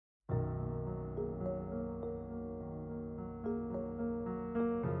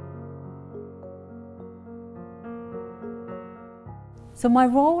So my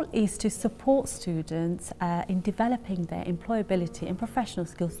role is to support students in developing their employability and professional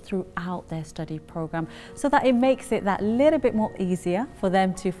skills throughout their study program, so that it makes it that little bit more easier for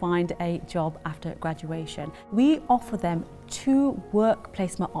them to find a job after graduation. We offer them 2 work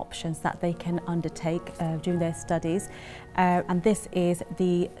placement options that they can undertake during their studies, and this is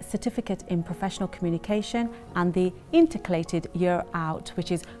the Certificate in Professional Communication and the Intercalated Year Out,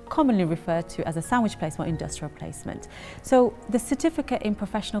 which is commonly referred to as a sandwich placement or industrial placement. So the Certificate in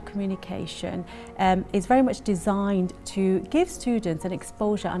Professional Communication is very much designed to give students an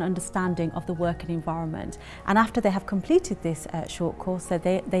exposure and understanding of the working environment, and after they have completed this short course,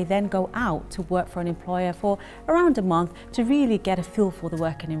 they then go out to work for an employer for around a month to really get a feel for the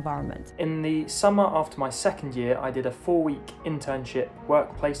working environment. In the summer after my second year, I did a 4-week internship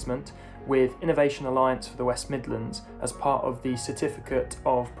work placement with Innovation Alliance for the West Midlands as part of the Certificate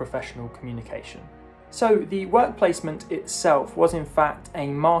of Professional Communication. So the work placement itself was in fact a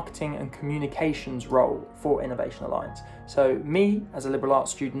marketing and communications role for Innovation Alliance. So me as a liberal arts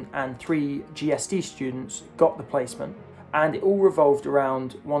student and 3 GSD students got the placement, and it all revolved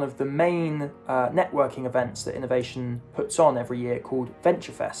around one of the main networking events that Innovation puts on every year called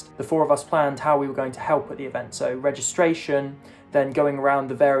Venture Fest. The 4 of us planned how we were going to help at the event, so registration, then going around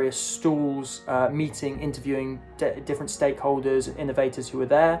the various stalls, meeting, interviewing different stakeholders and innovators who were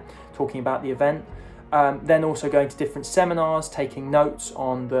there, talking about the event, then also going to different seminars, taking notes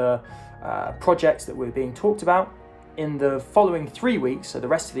on the projects that were being talked about. In the following 3 weeks, so the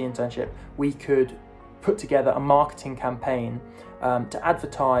rest of the internship, we could put together a marketing campaign to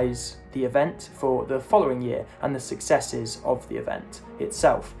advertise the event for the following year and the successes of the event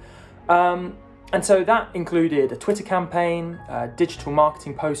itself. And so that included a Twitter campaign, digital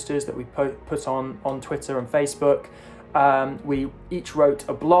marketing posters that we put on Twitter and Facebook. We each wrote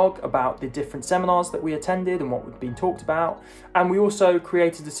a blog about the different seminars that we attended and what had been talked about. And we also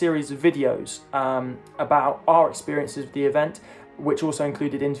created a series of videos about our experiences with the event, which also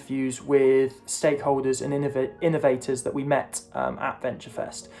included interviews with stakeholders and innovators that we met at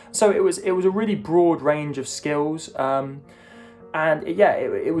VentureFest. So it was a really broad range of skills, and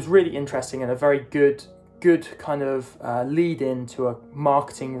it was really interesting and a very good kind of lead in to a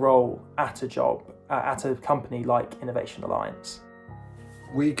marketing role at a job at a company like Innovation Alliance.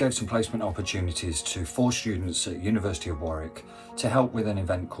 We gave some placement opportunities to 4 students at University of Warwick to help with an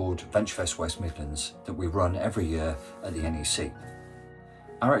event called VentureFest West Midlands that we run every year at the NEC.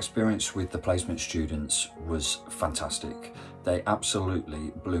 Our experience with the placement students was fantastic. They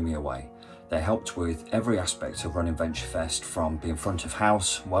absolutely blew me away. They helped with every aspect of running VentureFest, from being front of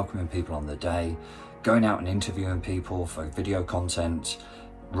house, welcoming people on the day, going out and interviewing people for video content,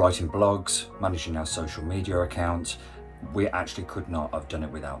 writing blogs, managing our social media account. We actually could not have done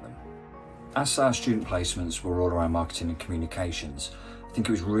it without them. As our student placements were all around marketing and communications, I think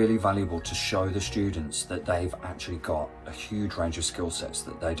it was really valuable to show the students that they've actually got a huge range of skill sets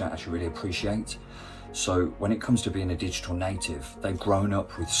that they don't actually really appreciate. So when it comes to being a digital native, they've grown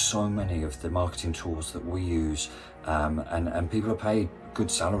up with so many of the marketing tools that we use, and people are paid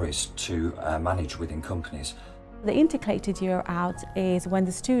good salaries to manage within companies. The Intercalated Year Out is when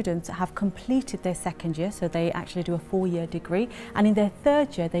the students have completed their second year, so they actually do a 4-year degree, and in their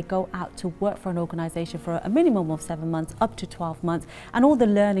 3rd year they go out to work for an organisation for a minimum of 7 months up to 12 months, and all the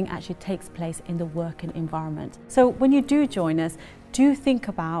learning actually takes place in the working environment. So when you do join us, do think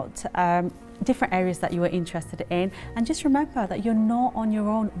about different areas that you are interested in, and just remember that you're not on your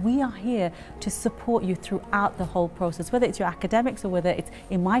own. We are here to support you throughout the whole process, whether it's your academics or whether it's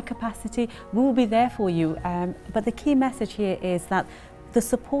in my capacity. We will be there for you, but the key message here is that the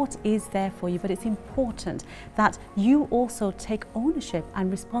support is there for you, but it's important that you also take ownership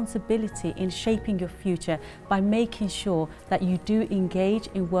and responsibility in shaping your future by making sure that you do engage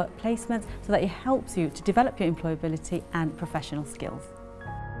in work placements so that it helps you to develop your employability and professional skills.